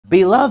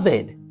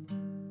Beloved.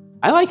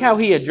 I like how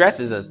he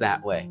addresses us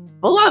that way.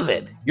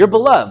 Beloved, you're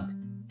beloved.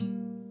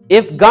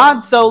 If God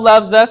so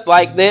loves us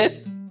like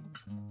this,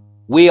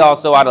 we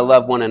also ought to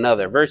love one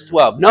another. Verse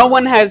 12, no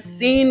one has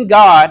seen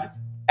God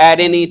at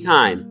any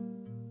time.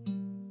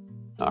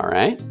 All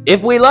right.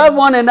 If we love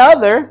one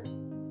another,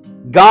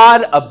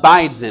 God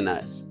abides in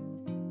us.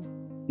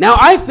 Now,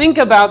 I think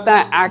about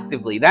that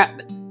actively.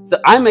 So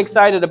I'm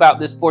excited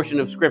about this portion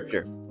of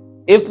Scripture.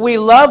 If we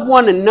love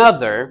one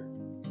another,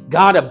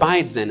 God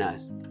abides in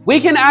us. We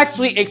can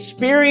actually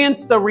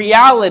experience the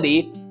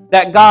reality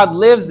that God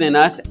lives in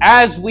us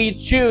as we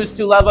choose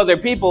to love other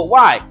people.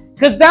 Why?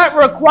 Because that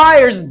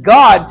requires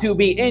God to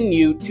be in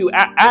you to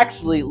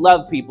actually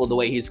love people the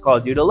way He's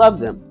called you to love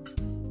them.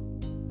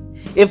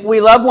 If we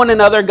love one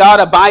another,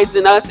 God abides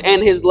in us,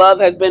 and His love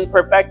has been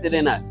perfected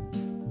in us.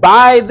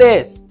 By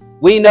this,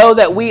 we know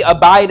that we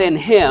abide in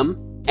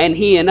Him and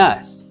He in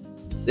us.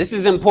 This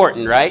is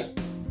important, right?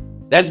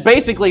 That's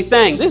basically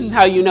saying this is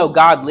how you know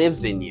God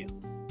lives in you.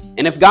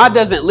 And if God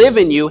doesn't live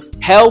in you,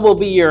 hell will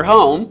be your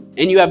home,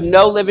 and you have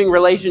no living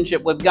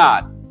relationship with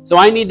God. So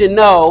I need to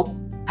know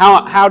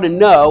how to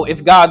know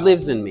if God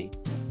lives in me.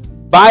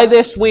 By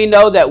this we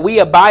know that we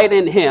abide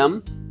in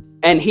Him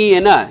and He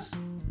in us,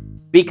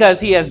 because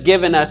He has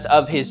given us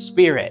of His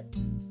Spirit.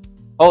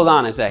 Hold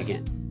on a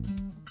second.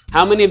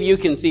 How many of you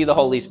can see the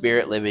Holy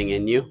Spirit living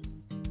in you?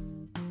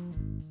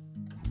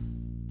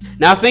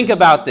 Now think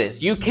about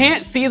this. You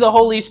can't see the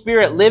Holy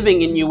Spirit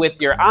living in you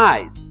with your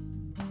eyes,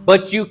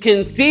 but you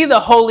can see the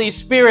Holy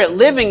Spirit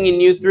living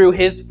in you through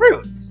His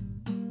fruits.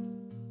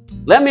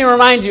 Let me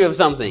remind you of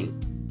something.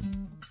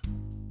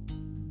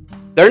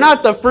 They're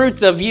not the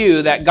fruits of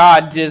you that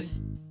God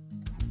just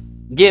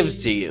gives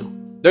to you.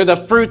 They're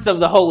the fruits of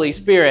the Holy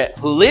Spirit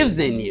who lives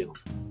in you.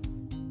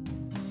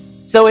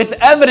 So it's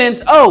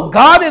evidence, oh,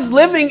 God is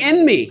living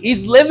in me.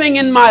 He's living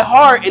in my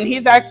heart, and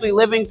He's actually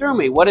living through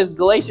me. What does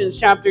Galatians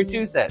chapter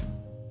 2 say?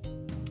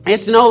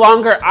 It's no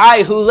longer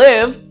I who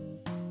live,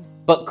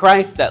 but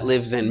Christ that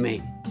lives in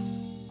me.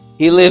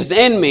 He lives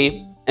in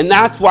me, and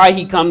that's why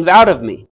He comes out of me.